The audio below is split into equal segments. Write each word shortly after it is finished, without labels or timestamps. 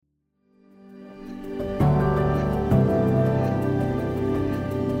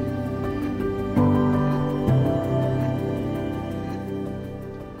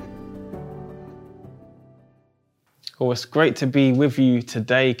Well, it's great to be with you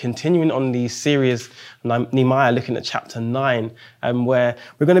today, continuing on the series Nehemiah, looking at chapter 9, where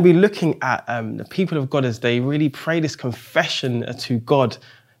we're going to be looking at the people of God as they really pray this confession to God,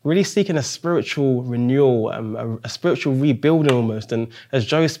 really seeking a spiritual renewal, a spiritual rebuilding almost. And as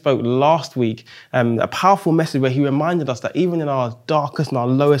Joe spoke last week, a powerful message where he reminded us that even in our darkest and our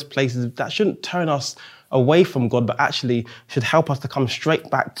lowest places, that shouldn't turn us away from God, but actually should help us to come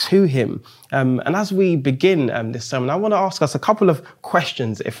straight back to him. And as we begin this sermon, I want to ask us a couple of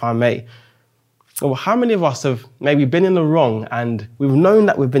questions, if I may. Well, how many of us have maybe been in the wrong and we've known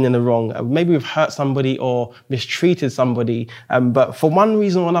that we've been in the wrong? Maybe we've hurt somebody or mistreated somebody, but for one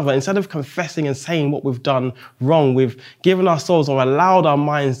reason or another, instead of confessing and saying what we've done wrong, we've given ourselves or allowed our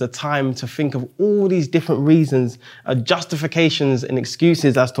minds the time to think of all these different reasons, justifications and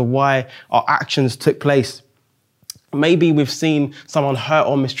excuses as to why our actions took place. Maybe we've seen someone hurt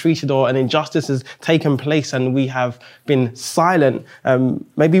or mistreated or an injustice has taken place and we have been silent.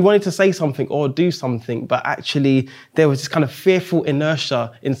 Maybe wanted to say something or do something, but actually there was this kind of fearful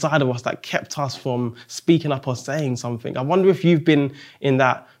inertia inside of us that kept us from speaking up or saying something. I wonder if you've been in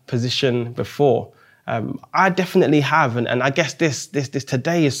that position before. I definitely have, and I guess this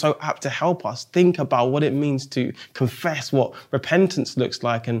today is so apt to help us think about what it means to confess, what repentance looks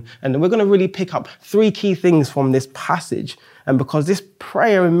like, and we're going to really pick up three key things from this passage, and because this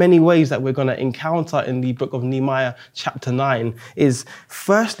prayer in many ways that we're going to encounter in the book of Nehemiah chapter 9 is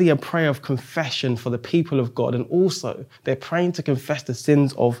firstly a prayer of confession for the people of God, and also they're praying to confess the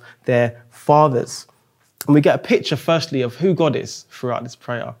sins of their fathers. And we get a picture firstly of who God is throughout this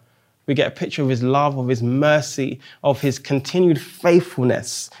prayer. We get a picture of his love, of his mercy, of his continued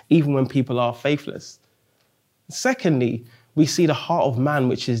faithfulness, even when people are faithless. Secondly, we see the heart of man,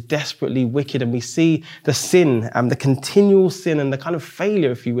 which is desperately wicked, and we see the sin and the continual sin and the kind of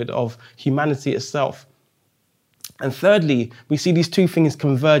failure, if you would, of humanity itself. And thirdly, we see these two things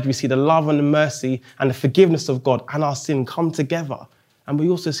converge. We see the love and the mercy and the forgiveness of God and our sin come together. And we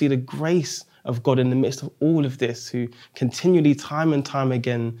also see the grace of God in the midst of all of this, who continually, time and time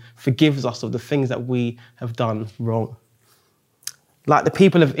again, forgives us of the things that we have done wrong. Like the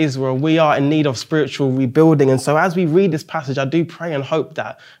people of Israel, we are in need of spiritual rebuilding. And so as we read this passage, I do pray and hope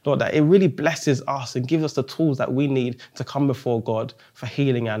that, Lord, that it really blesses us and gives us the tools that we need to come before God for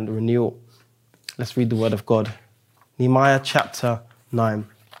healing and renewal. Let's read the word of God. Nehemiah chapter 9.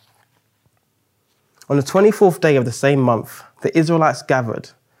 On the 24th day of the same month, the Israelites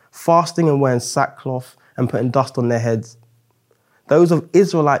gathered, fasting and wearing sackcloth and putting dust on their heads. Those of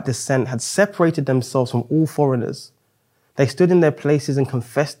Israelite descent had separated themselves from all foreigners. They stood in their places and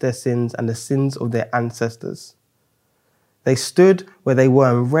confessed their sins and the sins of their ancestors. They stood where they were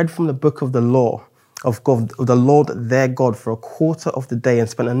and read from the book of the law of God, of the Lord their God, for a quarter of the day, and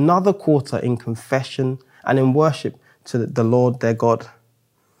spent another quarter in confession and in worship to the Lord their God.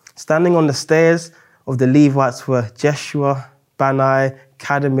 Standing on the stairs of the Levites were Jeshua, Bani,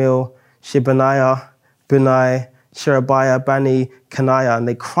 Kadmiel, Shebaniah, Bunai, Sherebiah, Bani, Kenaiah, and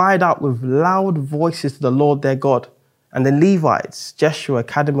they cried out with loud voices to the Lord their God. And the Levites, Jeshua,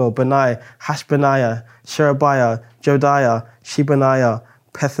 Kadmiel, Bunai, Hashbaniah, Sherebiah, Jodiah, Shebaniah,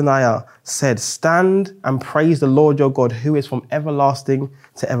 Pethaniah, said, "Stand and praise the Lord your God, who is from everlasting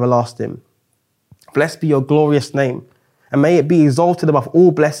to everlasting. Blessed be your glorious name, and may it be exalted above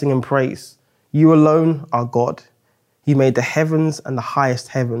all blessing and praise. You alone are God. You made the heavens and the highest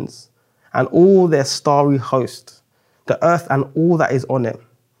heavens, and all their starry host, the earth and all that is on it,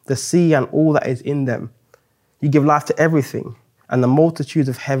 the sea and all that is in them. You give life to everything, and the multitudes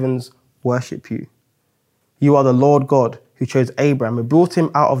of heavens worship you. You are the Lord God who chose Abraham and brought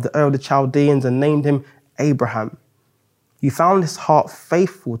him out of the Ur of the Chaldeans and named him Abraham. You found his heart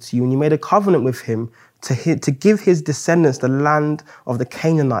faithful to you, and you made a covenant with him to give his descendants the land of the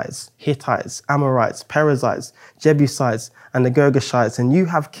Canaanites, Hittites, Amorites, Perizzites, Jebusites, and the Girgashites, and you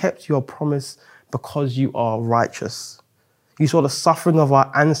have kept your promise because you are righteous. You saw the suffering of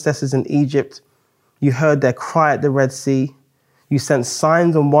our ancestors in Egypt. You heard their cry at the Red Sea. You sent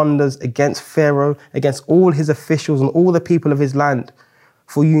signs and wonders against Pharaoh, against all his officials and all the people of his land,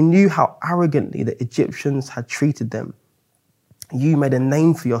 for you knew how arrogantly the Egyptians had treated them. You made a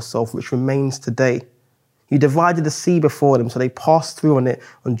name for yourself, which remains today. You divided the sea before them, so they passed through on it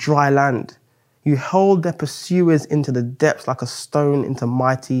on dry land. You hurled their pursuers into the depths like a stone into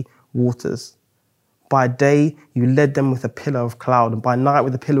mighty waters. By day, you led them with a pillar of cloud, and by night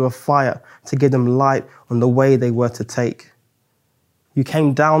with a pillar of fire to give them light on the way they were to take. You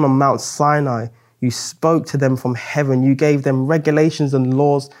came down on Mount Sinai. You spoke to them from heaven. You gave them regulations and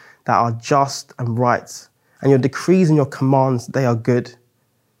laws that are just and right. And your decrees and your commands, they are good.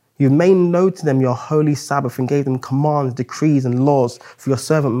 You've made known to them your holy Sabbath and gave them commands, decrees, and laws for your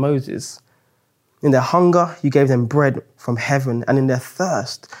servant Moses. In their hunger, you gave them bread from heaven, and in their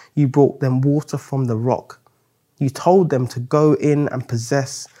thirst, you brought them water from the rock. You told them to go in and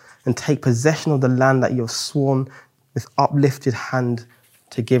possess and take possession of the land that you have sworn with uplifted hand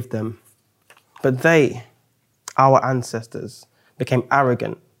to give them. But they, our ancestors, became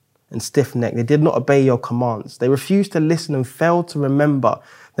arrogant and stiff-necked. They did not obey your commands. They refused to listen and failed to remember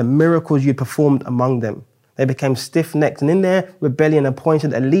the miracles you performed among them. They became stiff-necked and in their rebellion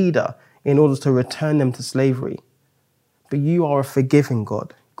appointed a leader in order to return them to slavery. But you are a forgiving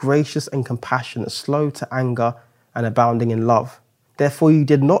God, gracious and compassionate, slow to anger and abounding in love. Therefore you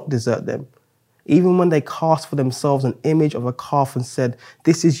did not desert them, even when they cast for themselves an image of a calf and said,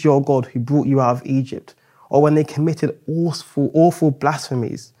 "This is your God who brought you out of Egypt," or when they committed awful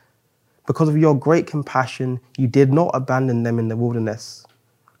blasphemies. Because of your great compassion, you did not abandon them in the wilderness.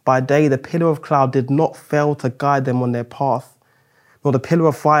 By day, the pillar of cloud did not fail to guide them on their path, nor the pillar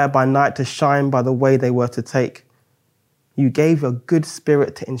of fire by night to shine by the way they were to take. You gave your good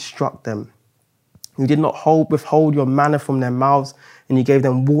spirit to instruct them. You did not withhold your manna from their mouths, and you gave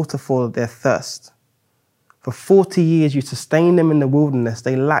them water for their thirst. For 40 years you sustained them in the wilderness.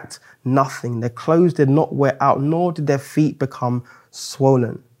 They lacked nothing. Their clothes did not wear out, nor did their feet become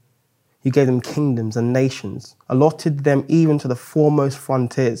swollen. You gave them kingdoms and nations, allotted them even to the foremost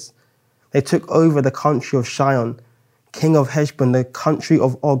frontiers. They took over the country of Sihon, king of Heshbon, the country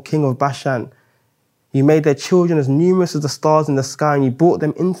of Og, king of Bashan. You made their children as numerous as the stars in the sky, and you brought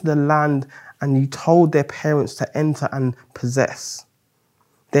them into the land, and you told their parents to enter and possess.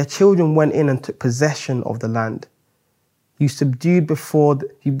 Their children went in and took possession of the land. You subdued before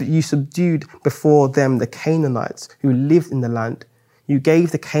them the Canaanites who lived in the land. You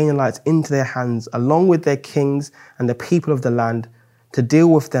gave the Canaanites into their hands, along with their kings and the people of the land, to deal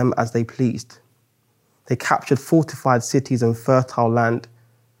with them as they pleased. They captured fortified cities and fertile land.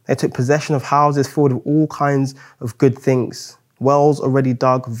 They took possession of houses filled with all kinds of good things, wells already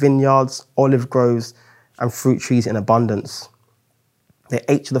dug, vineyards, olive groves, and fruit trees in abundance. They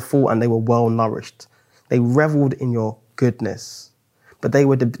ate to the full and they were well nourished. They reveled in your goodness, but they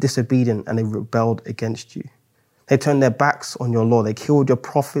were disobedient and they rebelled against you. They turned their backs on your law. They killed your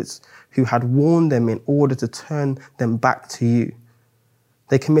prophets who had warned them in order to turn them back to you.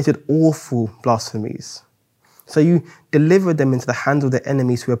 They committed awful blasphemies. So you delivered them into the hands of their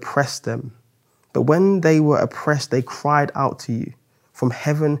enemies who oppressed them. But when they were oppressed, they cried out to you. From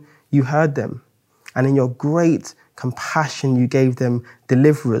heaven, you heard them. And in your great compassion, you gave them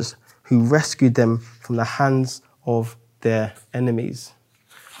deliverers who rescued them from the hands of their enemies.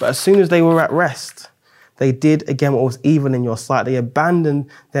 But as soon as they were at rest, they did again what was evil in your sight. They abandoned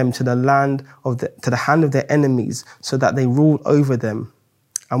them to the hand of their enemies so that they ruled over them.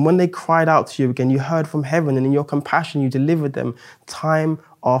 And when they cried out to you again, you heard from heaven, and in your compassion, you delivered them time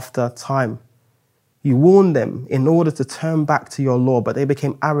after time. You warned them in order to turn back to your law, but they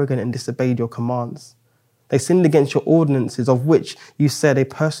became arrogant and disobeyed your commands. They sinned against your ordinances, of which you said a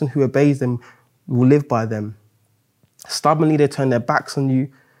person who obeys them will live by them. Stubbornly, they turned their backs on you,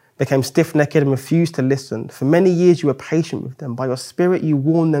 became stiff-necked and refused to listen. For many years, you were patient with them. By your spirit, you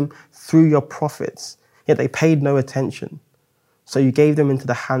warned them through your prophets, yet they paid no attention. So you gave them into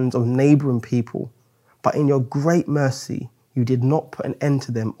the hands of neighboring people. But in your great mercy, you did not put an end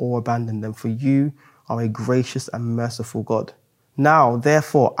to them or abandon them, for you are a gracious and merciful God. Now,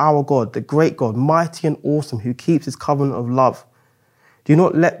 therefore, our God, the great God, mighty and awesome, who keeps his covenant of love, do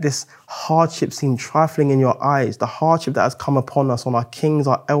not let this hardship seem trifling in your eyes, the hardship that has come upon us, on our kings,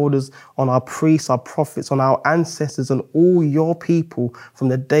 our elders, on our priests, our prophets, on our ancestors, and all your people from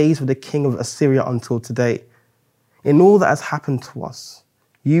the days of the king of Assyria until today. In all that has happened to us,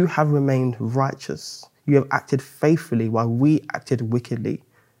 you have remained righteous. You have acted faithfully while we acted wickedly.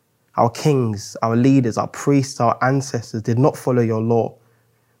 Our kings, our leaders, our priests, our ancestors did not follow your law.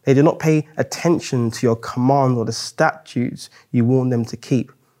 They did not pay attention to your commands or the statutes you warned them to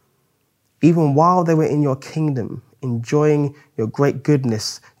keep. Even while they were in your kingdom, enjoying your great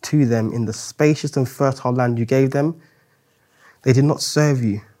goodness to them in the spacious and fertile land you gave them, they did not serve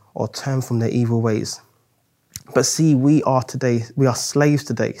you or turn from their evil ways. But see, we are slaves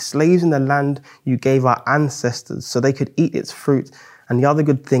today, slaves in the land you gave our ancestors so they could eat its fruit and the other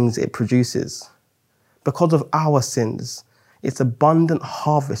good things it produces. Because of our sins, its abundant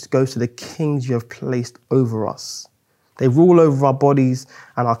harvest goes to the kings you have placed over us. They rule over our bodies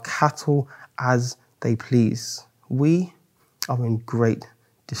and our cattle as they please. We are in great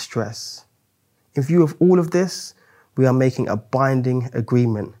distress. In view of all of this, we are making a binding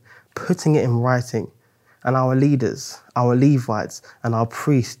agreement, putting it in writing, and our leaders, our Levites, and our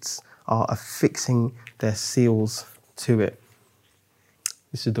priests are affixing their seals to it.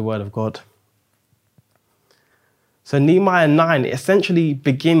 This is the word of God. So Nehemiah 9 essentially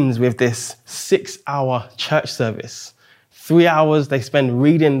begins with this 6-hour church service. 3 hours they spend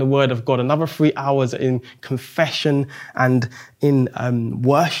reading the word of God, another 3 hours in confession and in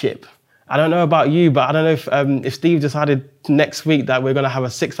worship. I don't know about you, but I don't know if Steve decided next week that we're going to have a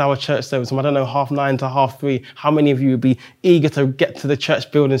 6-hour church service from, I don't know, 9:30 to 3:30, how many of you would be eager to get to the church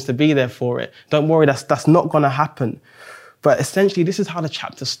buildings to be there for it? Don't worry, that's not going to happen. But essentially, this is how the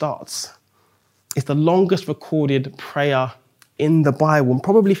chapter starts. It's the longest recorded prayer in the Bible, and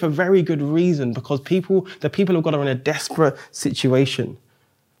probably for very good reason, because the people of God are in a desperate situation.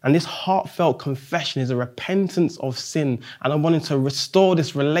 And this heartfelt confession is a repentance of sin, and I'm wanting to restore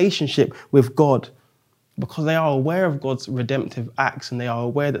this relationship with God, because they are aware of God's redemptive acts and they are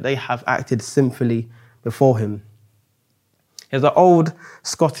aware that they have acted sinfully before him. There's an old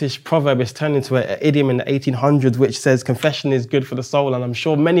Scottish proverb, it's turned into an idiom in the 1800s, which says confession is good for the soul. And I'm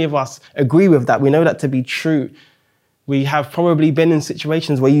sure many of us agree with that. We know that to be true. We have probably been in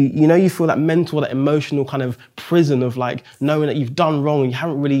situations where you feel that mental, that emotional kind of prison of like knowing that you've done wrong and you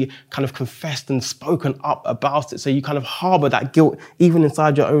haven't really kind of confessed and spoken up about it. So you kind of harbor that guilt even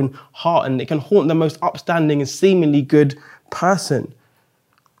inside your own heart, and it can haunt the most upstanding and seemingly good person.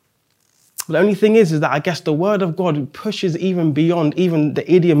 The only thing is that I guess the word of God pushes even beyond even the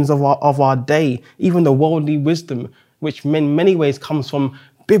idioms of our day, even the worldly wisdom, which in many ways comes from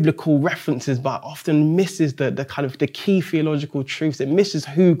biblical references, but often misses the kind of the key theological truths. It misses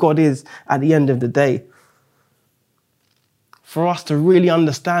who God is at the end of the day. For us to really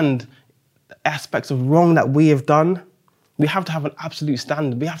understand the aspects of wrong that we have done, we have to have an absolute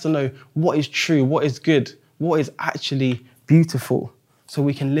standard. We have to know what is true, what is good, what is actually beautiful, so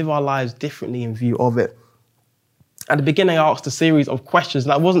we can live our lives differently in view of it. At the beginning, I asked a series of questions,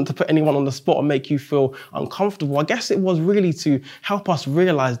 and that wasn't to put anyone on the spot or make you feel uncomfortable. I guess it was really to help us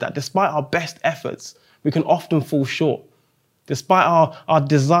realize that despite our best efforts, we can often fall short. Despite our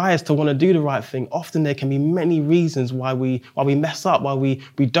desires to want to do the right thing, often there can be many reasons why we mess up, why we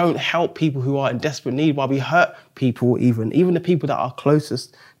don't help people who are in desperate need, why we hurt people even the people that are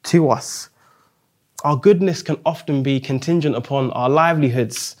closest to us. Our goodness can often be contingent upon our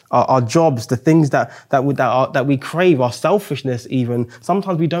livelihoods, our jobs, the things that we crave, our selfishness even.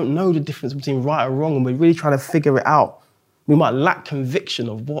 Sometimes we don't know the difference between right or wrong, and we're really trying to figure it out. We might lack conviction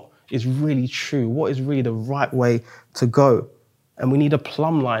of what is really true, what is really the right way to go. And we need a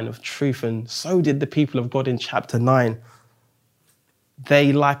plumb line of truth, and so did the people of God in chapter 9.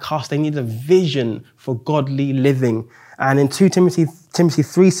 They, like us, they need a vision for godly living. And in 2 Timothy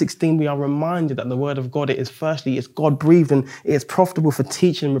 3:16, we are reminded that the word of God, it's God-breathed, and it is profitable for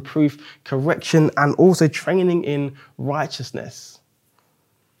teaching, reproof, correction, and also training in righteousness.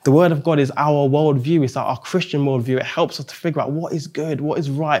 The word of God is our worldview. It's our Christian worldview. It helps us to figure out what is good, what is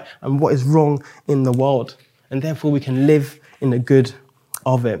right, and what is wrong in the world. And therefore, we can live in the good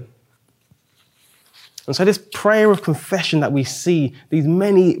of it. And so this prayer of confession that we see, these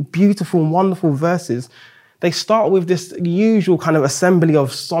many beautiful and wonderful verses, they start with this usual kind of assembly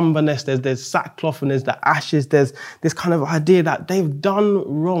of somberness. There's sackcloth and there's the ashes. There's this kind of idea that they've done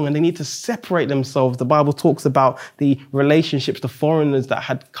wrong and they need to separate themselves. The Bible talks about the relationships, the foreigners that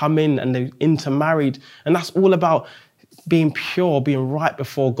had come in and they intermarried. And that's all about being pure, being right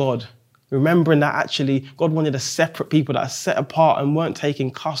before God. Remembering that actually God wanted a separate people that are set apart and weren't taking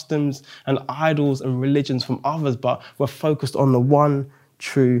customs and idols and religions from others, but were focused on the one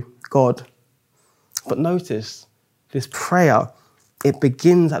true God. But notice, this prayer, it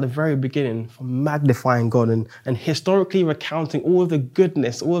begins at the very beginning from magnifying God and historically recounting all of the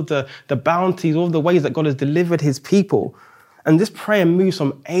goodness, all of the bounties, all of the ways that God has delivered his people. And this prayer moves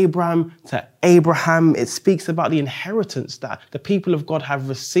from Abraham to Abraham. It speaks about the inheritance that the people of God have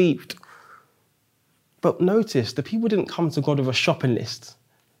received. But notice, the people didn't come to God with a shopping list.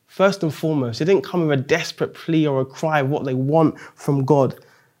 First and foremost, they didn't come with a desperate plea or a cry of what they want from God.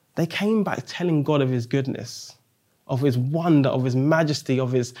 They came back telling God of his goodness, of his wonder, of his majesty,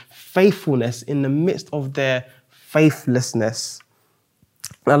 of his faithfulness in the midst of their faithlessness.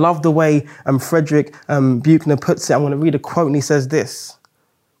 And I love the way Frederick Buechner puts it. I'm going to read a quote, and he says this: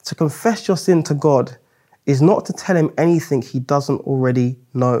 "To confess your sin to God is not to tell him anything he doesn't already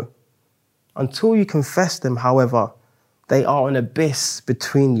know. Until you confess them, however, they are an abyss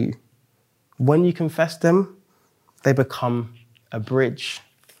between you. When you confess them, they become a bridge."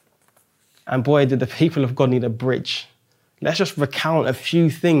 And boy, did the people of God need a bridge. Let's just recount a few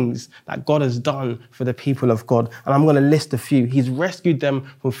things that God has done for the people of God. And I'm going to list a few. He's rescued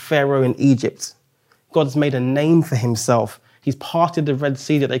them from Pharaoh in Egypt. God's made a name for himself. He's parted the Red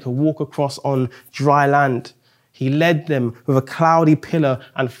Sea that they could walk across on dry land. He led them with a cloudy pillar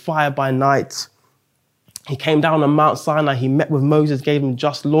and fire by night. He came down on Mount Sinai. He met with Moses, gave him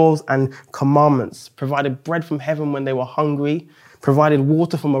just laws and commandments, provided bread from heaven when they were hungry, provided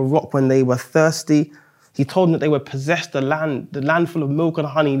water from a rock when they were thirsty. He told them that they would possess the land full of milk and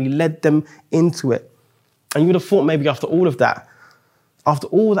honey, and he led them into it. And you would have thought maybe after all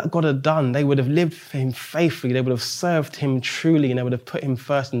that God had done, they would have lived for him faithfully, they would have served him truly, and they would have put him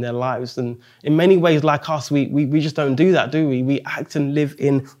first in their lives. And in many ways, like us, we just don't do that, do we? We act and live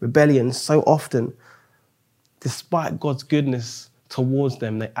in rebellion so often. Despite God's goodness towards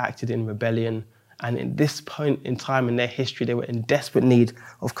them, they acted in rebellion. And at this point in time in their history, they were in desperate need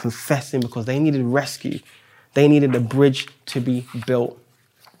of confessing because they needed rescue. They needed a bridge to be built.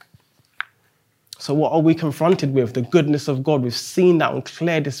 So what are we confronted with? The goodness of God. We've seen that on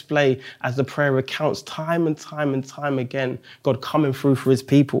clear display as the prayer recounts time and time and time again, God coming through for his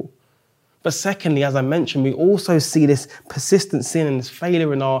people. But secondly, as I mentioned, we also see this persistent sin and this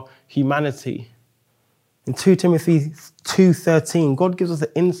failure in our humanity. In 2 Timothy 2:13, God gives us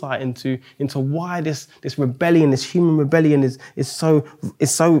an insight into why this rebellion, this human rebellion is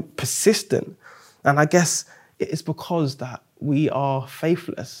so persistent. And I guess it's because that we are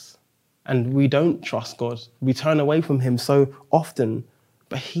faithless. And we don't trust God. We turn away from him so often,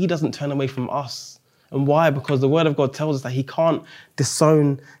 but he doesn't turn away from us. And why? Because the word of God tells us that he can't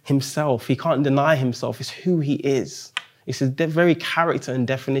disown himself. He can't deny himself. It's who he is. It's his very character and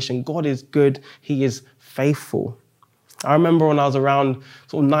definition. God is good. He is faithful. I remember when I was around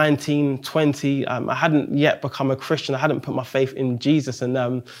sort of 19, 20, I hadn't yet become a Christian. I hadn't put my faith in Jesus. And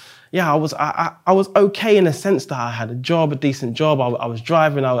I was okay in the sense that I had a job, a decent job. I was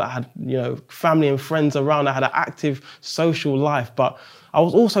driving. I had family and friends around. I had an active social life, but I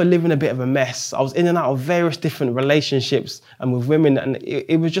was also living a bit of a mess. I was in and out of various different relationships and with women, and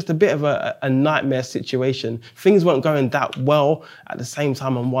it was just a bit of a nightmare situation. Things weren't going that well at the same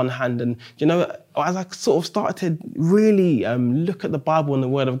time on one hand. And, as I sort of started to really look at the Bible and the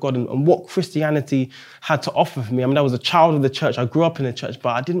Word of God and what Christianity had to offer for me, I was a child of the church. I grew up in the church, but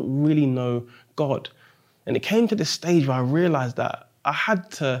I didn't really know God. And it came to this stage where I realized that I had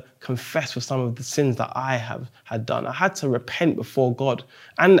to confess for some of the sins that I had done. I had to repent before God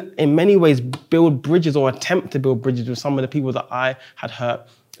and in many ways build bridges or attempt to build bridges with some of the people that I had hurt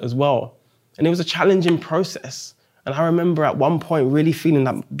as well. And it was a challenging process. And I remember at one point really feeling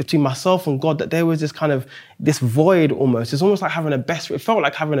that between myself and God that there was this void almost. It's almost like it felt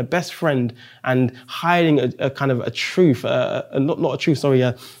like having a best friend and hiding a kind of a truth,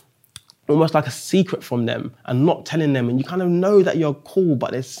 almost like a secret from them and not telling them. And you kind of know that you're cool,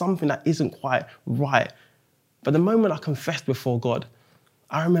 but there's something that isn't quite right. But the moment I confessed before God,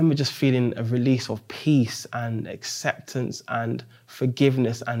 I remember just feeling a release of peace and acceptance and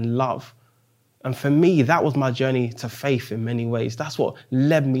forgiveness and love. And for me, that was my journey to faith in many ways. That's what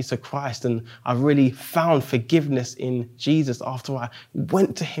led me to Christ. And I really found forgiveness in Jesus after I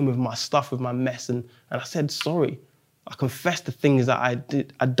went to him with my stuff, with my mess. And I said, sorry. I confessed the things that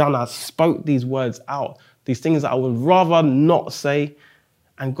I'd done. I spoke these words out, these things that I would rather not say.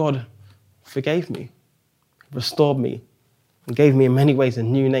 And God forgave me, restored me, and gave me in many ways a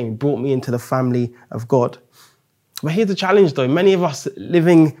new name. He brought me into the family of God. But here's the challenge though. Many of us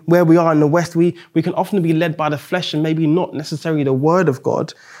living where we are in the West, we can often be led by the flesh and maybe not necessarily the word of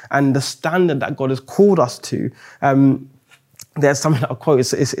God and the standard that God has called us to. There's something that I'll quote,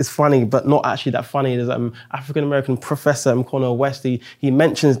 it's funny, but not actually that funny. There's an African-American professor, Cornel West, he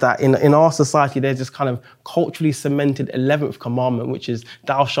mentions that in our society, there's this kind of culturally cemented 11th commandment, which is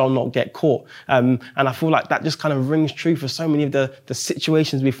thou shalt not get caught. And I feel like that just kind of rings true for so many of the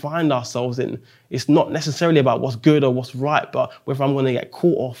situations we find ourselves in. It's not necessarily about what's good or what's right, but whether I'm going to get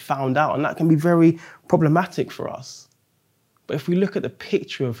caught or found out. And that can be very problematic for us. But if we look at the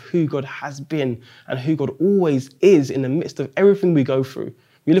picture of who God has been and who God always is in the midst of everything we go through,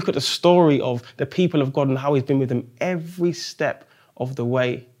 we look at the story of the people of God and how he's been with them every step of the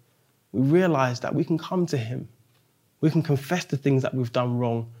way, we realize that we can come to him. We can confess the things that we've done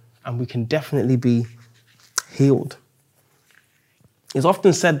wrong and we can definitely be healed. It's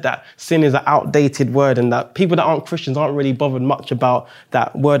often said that sin is an outdated word and that people that aren't Christians aren't really bothered much about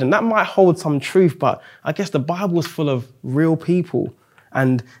that word. And that might hold some truth, but I guess the Bible is full of real people.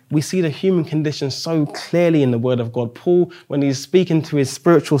 And we see the human condition so clearly in the word of God. Paul, when he's speaking to his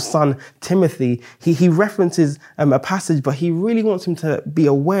spiritual son, Timothy, he references a passage, but he really wants him to be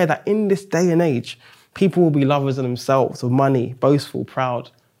aware that in this day and age, people will be lovers of themselves, of money, boastful,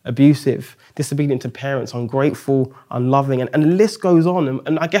 proud, abusive, disobedient to parents, ungrateful, unloving, and the list goes on.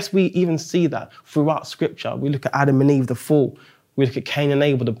 And I guess we even see that throughout Scripture. We look at Adam and Eve, the fall. We look at Cain and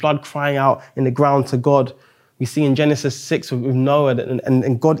Abel, the blood crying out in the ground to God. We see in Genesis 6 with Noah,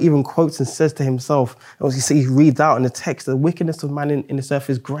 and God even quotes and says to himself, as you see, he reads out in the text, the wickedness of man in this earth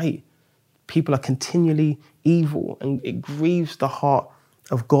is great. People are continually evil, and it grieves the heart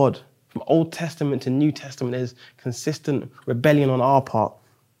of God. From Old Testament to New Testament, there's consistent rebellion on our part.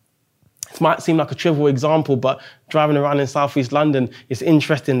 It might seem like a trivial example, but driving around in Southeast London, it's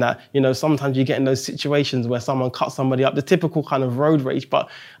interesting that, sometimes you get in those situations where someone cuts somebody up, the typical kind of road rage. But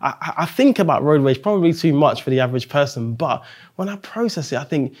I think about road rage probably too much for the average person. But when I process it, I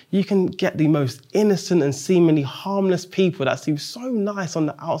think you can get the most innocent and seemingly harmless people that seem so nice on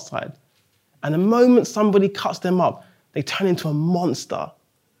the outside. And the moment somebody cuts them up, they turn into a monster.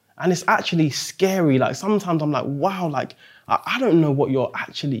 And it's actually scary. Like sometimes I'm like, wow, like I don't know what you're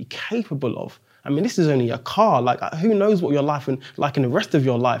actually capable of. I mean, this is only a car. Like who knows what your life like in the rest of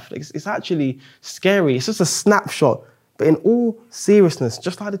your life? Like, it's actually scary. It's just a snapshot. But in all seriousness,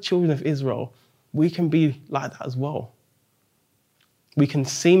 just like the children of Israel, we can be like that as well. We can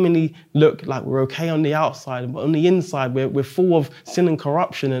seemingly look like we're okay on the outside, but on the inside, we're full of sin and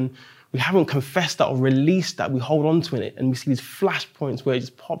corruption, and we haven't confessed that or released that. We hold on to it, and we see these flashpoints where it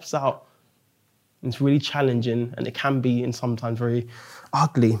just pops out. And it's really challenging, and it can be, and sometimes very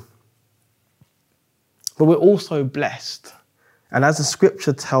ugly. But we're also blessed. And as the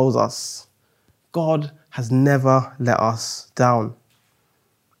scripture tells us, God has never let us down.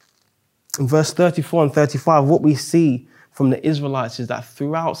 In verse 34 and 35, what we see from the Israelites is that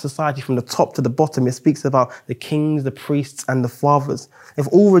throughout society, from the top to the bottom, it speaks about the kings, the priests, and the fathers. They've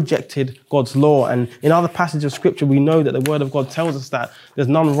all rejected God's law. And in other passages of scripture, we know that the word of God tells us that there's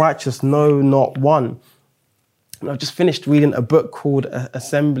none righteous, no, not one. And I've just finished reading a book called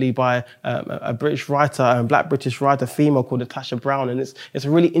Assembly by a British writer, a black British writer, female, called Natasha Brown. And it's a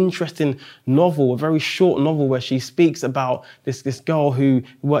really interesting novel, a very short novel where she speaks about this girl who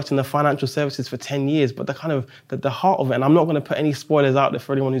worked in the financial services for 10 years. But the heart of it, and I'm not going to put any spoilers out there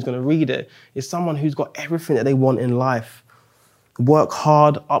for anyone who's going to read it, is someone who's got everything that they want in life. Work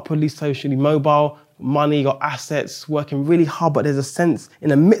hard, upwardly socially mobile, money, got assets, working really hard, but there's a sense in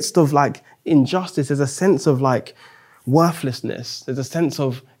the midst of like injustice, there's a sense of like worthlessness. There's a sense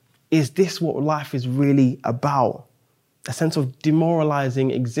of, is this what life is really about? A sense of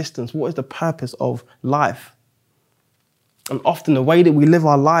demoralizing existence. What is the purpose of life? And often the way that we live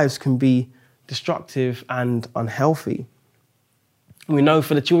our lives can be destructive and unhealthy. We know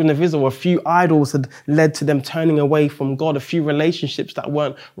for the children of Israel, a few idols had led to them turning away from God. A few relationships that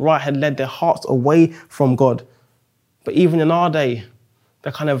weren't right had led their hearts away from God. But even in our day,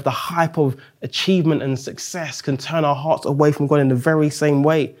 the hype of achievement and success can turn our hearts away from God in the very same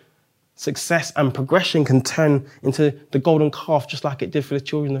way. Success and progression can turn into the golden calf, just like it did for the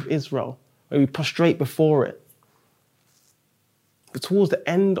children of Israel, where we prostrate before it. But towards the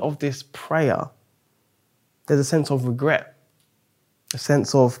end of this prayer, there's a sense of regret, a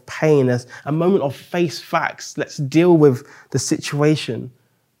sense of pain, as a moment of face facts. Let's deal with the situation.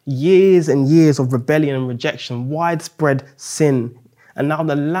 Years and years of rebellion and rejection, widespread sin. And now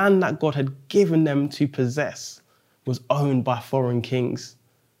the land that God had given them to possess was owned by foreign kings.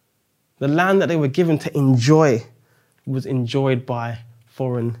 The land that they were given to enjoy was enjoyed by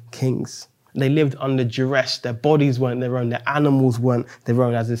foreign kings. They lived under duress. Their bodies weren't their own. Their animals weren't their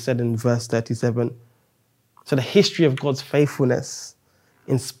own, as is said in verse 37. So the history of God's faithfulness,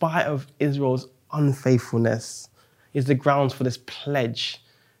 in spite of Israel's unfaithfulness, is the grounds for this pledge,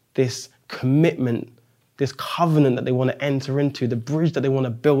 this commitment, this covenant that they want to enter into, the bridge that they want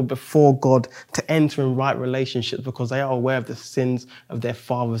to build before God to enter in right relationships, because they are aware of the sins of their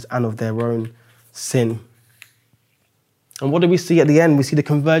fathers and of their own sin. And what do we see at the end? We see the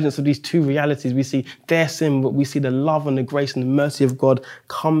convergence of these two realities. We see their sin, but we see the love and the grace and the mercy of God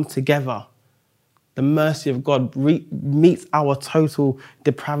come together. The mercy of God meets our total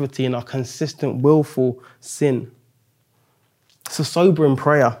depravity and our consistent willful sin. It's a sobering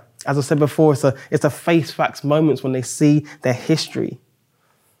prayer. As I said before, it's a face facts moments when they see their history.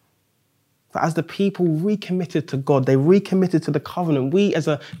 But as the people recommitted to God, they recommitted to the covenant. We, as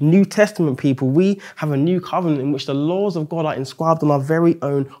a New Testament people, we have a new covenant in which the laws of God are inscribed on our very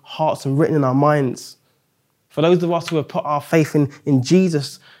own hearts and written in our minds. For those of us who have put our faith in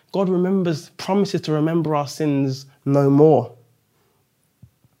Jesus, God promises to remember our sins no more.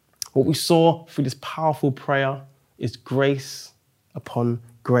 What we saw through this powerful prayer is grace upon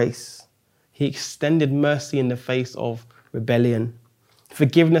grace. He extended mercy in the face of rebellion,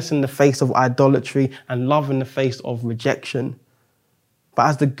 forgiveness in the face of idolatry, and love in the face of rejection. But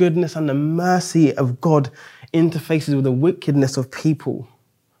as the goodness and the mercy of God interfaces with the wickedness of people,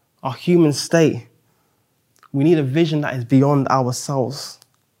 our human state, we need a vision that is beyond ourselves.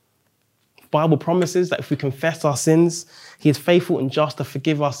 The Bible promises that if we confess our sins, he is faithful and just to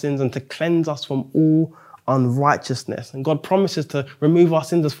forgive our sins and to cleanse us from all unrighteousness. And God promises to remove our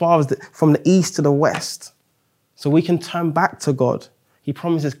sins as far as from the east to the west, so we can turn back to God. He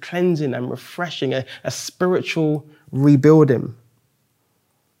promises cleansing and refreshing, a spiritual rebuilding.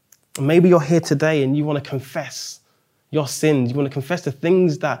 And maybe you're here today and you want to confess your sins. You want to confess the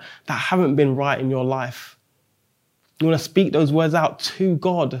things that haven't been right in your life. You want to speak those words out to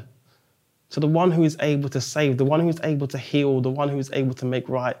God, to the one who is able to save, the one who is able to heal, the one who is able to make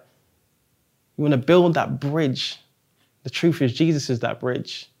right. You want to build that bridge. The truth is, Jesus is that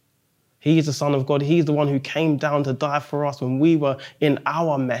bridge. He is the Son of God. He's the one who came down to die for us when we were in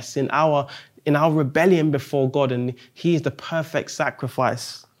our mess, in our rebellion before God, and he is the perfect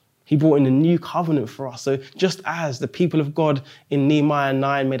sacrifice. He brought in a new covenant for us. So just as the people of God in Nehemiah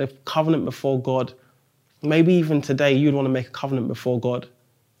 9 made a covenant before God, maybe even today you'd want to make a covenant before God.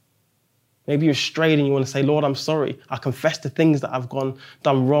 Maybe you're strayed and you want to say, Lord, I'm sorry. I confess the things that I've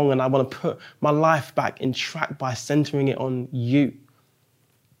done wrong, and I want to put my life back in track by centering it on you.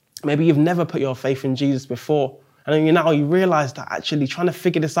 Maybe you've never put your faith in Jesus before, and then now you realize that actually trying to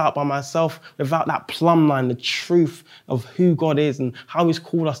figure this out by myself without that plumb line, the truth of who God is and how he's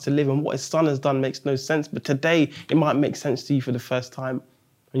called us to live and what his Son has done makes no sense. But today it might make sense to you for the first time,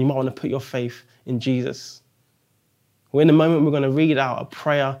 and you might want to put your faith in Jesus. Well, in a moment, we're going to read out a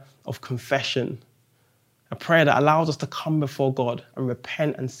prayer of confession, a prayer that allows us to come before God and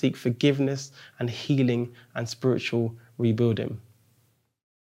repent and seek forgiveness and healing and spiritual rebuilding.